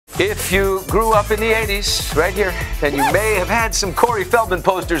If you grew up in the 80s, right here, then you may have had some Corey Feldman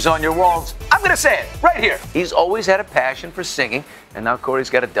posters on your walls. I'm going to say it, right here. He's always had a passion for singing, and now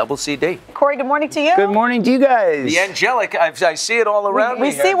Corey's got a double CD. Corey, good morning to you. Good morning to you guys. The angelic, I see it all around me.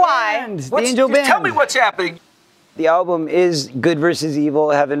 We see why. The angel band. Tell me what's happening. The album is good versus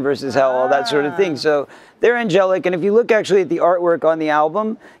evil, heaven versus hell, all that sort of thing. So they're angelic, and if you look actually at the artwork on the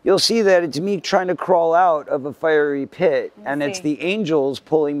album, you'll see that it's me trying to crawl out of a fiery pit, and it's the angels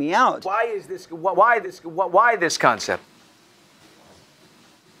pulling me out. Why is this? Why this concept?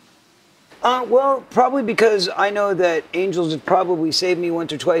 Well, probably because I know that angels have probably saved me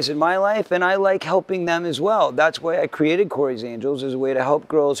once or twice in my life, and I like helping them as well. That's why I created Corey's Angels, as a way to help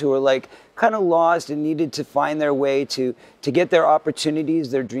girls who are like kind of lost and needed to find their way to get their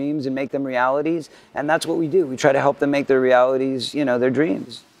opportunities, their dreams, and make them realities. And that's what we do. We try to help them make their realities, you know, their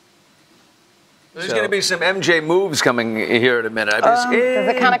dreams. There's going to be some MJ moves coming here in a minute. Does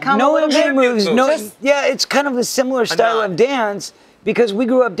it kind of come no a little MJ bit? moves. No, yeah, it's kind of a similar style of dance because we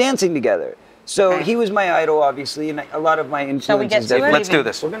grew up dancing together. So he was my idol, obviously, and a lot of my influences. Shall we get to it? Let's do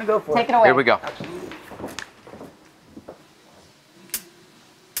this. We're going to go for it. Take it away. Here we go.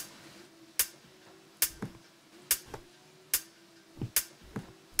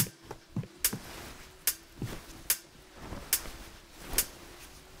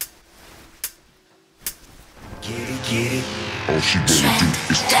 Get it. All she wanna do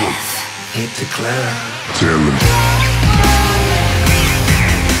is twerk. Hit the club. Tell him.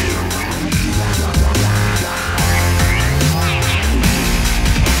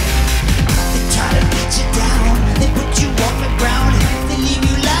 They try to beat you down. They put you on the ground. They leave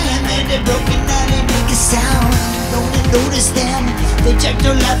you lying there. They're broken down. They make a sound. Don't you notice them? They check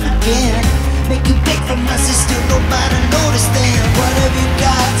your life again. Make you beg from us. There's still nobody notice them. What have you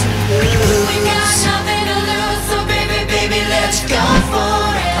got to lose? We got nothing to lose. So baby, let's go for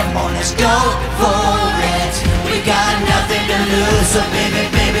it. Come on, let's go for it. We got nothing to lose. So baby,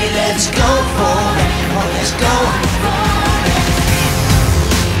 let's go for it. Come on, let's go for it.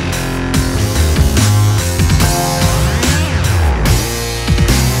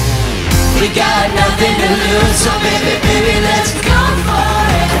 We got nothing to lose. So baby, let's go for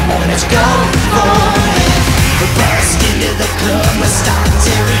it. Come on, let's go for it. We're burst into the club. Let's start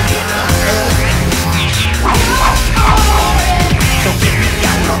tearing it up. Don't get me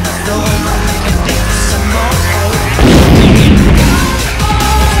out on the floor, I'm looking big for some more.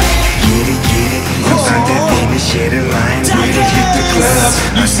 Get it, inside that baby, share the line with it, hit the club.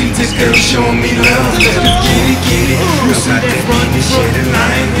 You see this girl showing me love, let me get it, inside that baby, share the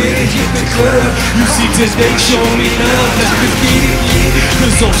line with it, hit the club. You see this baby showing me love, let's get it.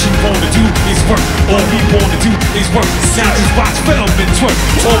 Cause all she wanna do is work, all we wanna do is work. Now just watch Feldman twerk.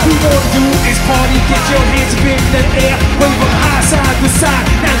 All we wanna do is party, get your hands up in the air, wave them high side to side.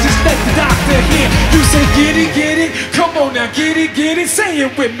 Now just let the doctor hear you say get it. Come on now, get it. Say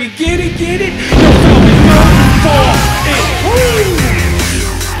it with me, get it. Yo, Feldman, go for it. Woo!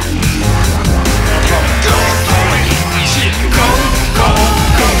 Go for it, shit, go.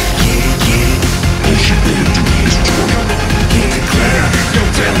 Get it, all she wanna do is twerk. Hit the club. Yo,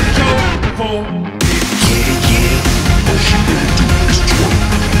 tell him go for it. Get it, all she wanna do is twerk.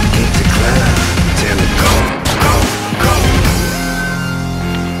 Hit the club. Tell her go.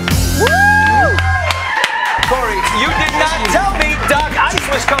 Corey, you did not tell me Doc Ice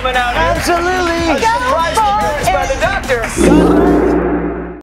was coming out here. Absolutely. I was surprised to hear this by the doctor.